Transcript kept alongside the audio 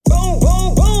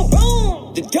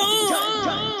the dawn.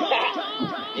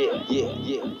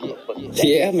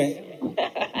 Yeah, man.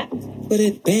 For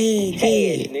that bag,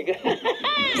 yeah. Nigga.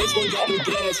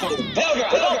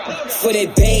 For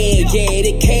that bag, yeah,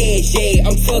 that cash, yeah,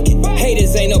 I'm fucking.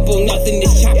 Haters ain't up on nothing,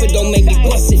 this chopper don't make me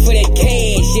bust it. For that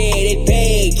cash, yeah, that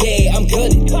bag, yeah, I'm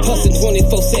gunning. Hustling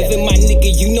 24/7, my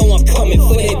nigga, you know I'm coming.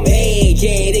 For that bag,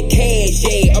 yeah, that cash,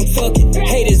 yeah, I'm fucking.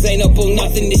 Haters ain't up on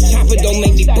nothing, this chopper don't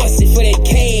make me bust it. For that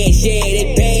cash, yeah, that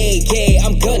bag, yeah,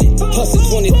 I'm gunning. Hustling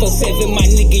 24/7, my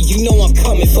nigga, you know I'm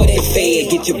coming. For that fed,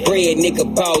 get your bread, nigga,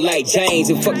 ball like James.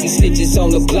 And fuck these snitches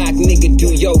on the block, nigga, do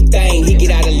your thing. He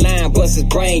get out of line, bust his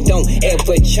brain, don't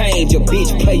ever change. A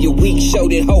bitch play your weak, show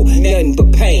that hoe, nothing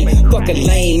but pain. Fuck a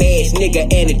lame ass nigga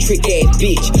and a trick ass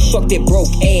bitch. Fuck that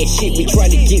broke ass shit, we try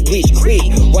to get rich quick.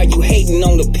 Why you hating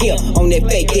on the pimp, on that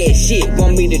fake ass shit?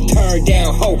 Want me to turn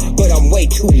down hoe, but I'm way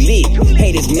too lit.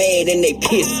 Haters mad and they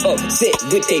pissed upset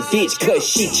with they bitch, cause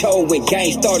she chose when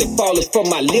game started falling from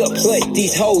my lips. But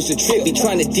these hoes are trippy,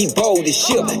 trying to debold the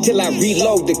ship till I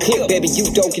reload the clip, baby, you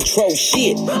don't control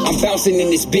shit. I'm bouncing in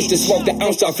this bitch to smoke the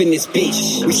ounce off in this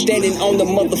bitch. We standing on the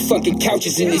motherfucking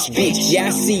couches in this bitch. Yeah, I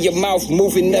see your mouth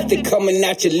moving, nothing coming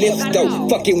out your lips though.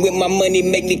 Fucking with my money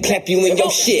make me clap you in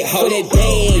your shit, ho. For that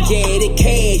bag, yeah, that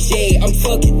cash, yeah, I'm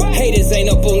fucking. Haters ain't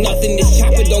up on nothing, this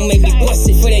chopper don't make me bust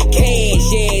it. For that cash,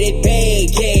 yeah, that bag,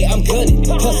 yeah, I'm gunning.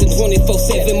 Hustling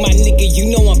 24/7, my nigga, you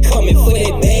know I'm coming. For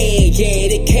that bag, yeah,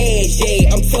 that cash,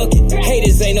 yeah, I'm fucking.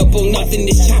 Haters ain't up on nothing,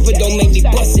 this chopper don't make me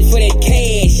bust it. For that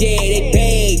cash, yeah, that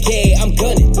bag, yeah, I'm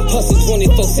gunning. Hustling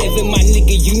 24/7, my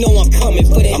nigga, you know I'm coming.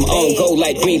 For that I'm on go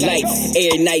like green lights,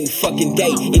 every night and fucking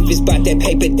day. If it's about that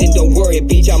paper, then don't worry,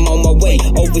 bitch, I'm on my way.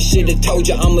 Over shit I told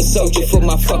you, I'm a soldier for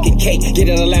my fucking cake. Get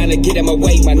in the line and get in my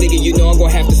way, my nigga, you know I'm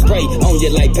gonna have to spray on you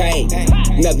like bang.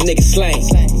 Another nigga slain,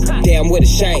 damn what a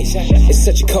shame. It's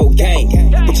such a cold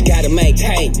game, but you gotta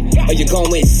maintain, or you're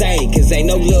going insane. Cause ain't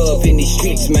no love in these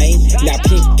streets, man. Now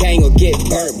peep gang or get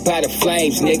burnt by the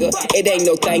flames, nigga. It ain't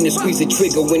no thing to squeeze the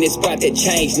trigger when it's about that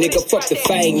change, nigga. Fuck the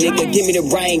fame, nigga. Give me the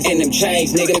rings and them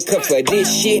chains, nigga. Cut for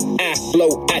this shit, I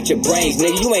blow out your brains,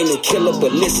 nigga. You ain't no killer,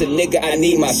 but listen, nigga, I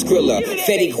need my Skrilla.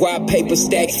 Fetty guap, paper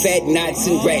stack, fat knots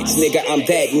and racks, nigga. I'm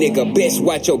that nigga. Best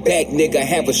watch your back, nigga.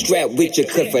 Have a strap with you,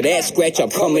 cause for that scratch, I'm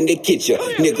coming to get you,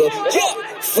 nigga.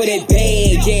 For that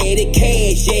bag, yeah, that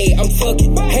cash, yeah, I'm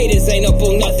fucking. Haters ain't up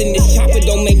on nothing, this chopper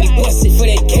don't make me bust it. For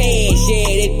that cash, yeah,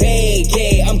 that bag,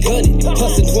 yeah, I'm gunning.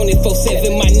 Hustling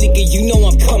 24/7, my nigga, you know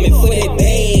I'm coming. For that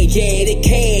bag, yeah, that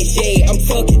cash, yeah, I'm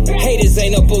fucking. Haters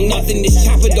ain't up on nothing, this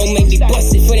chopper don't make me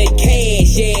bust it. For that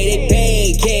cash, yeah, that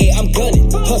bag, yeah, I'm gunning.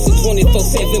 Hustling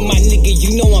 24/7, my nigga,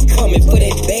 you know I'm coming. For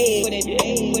that bag.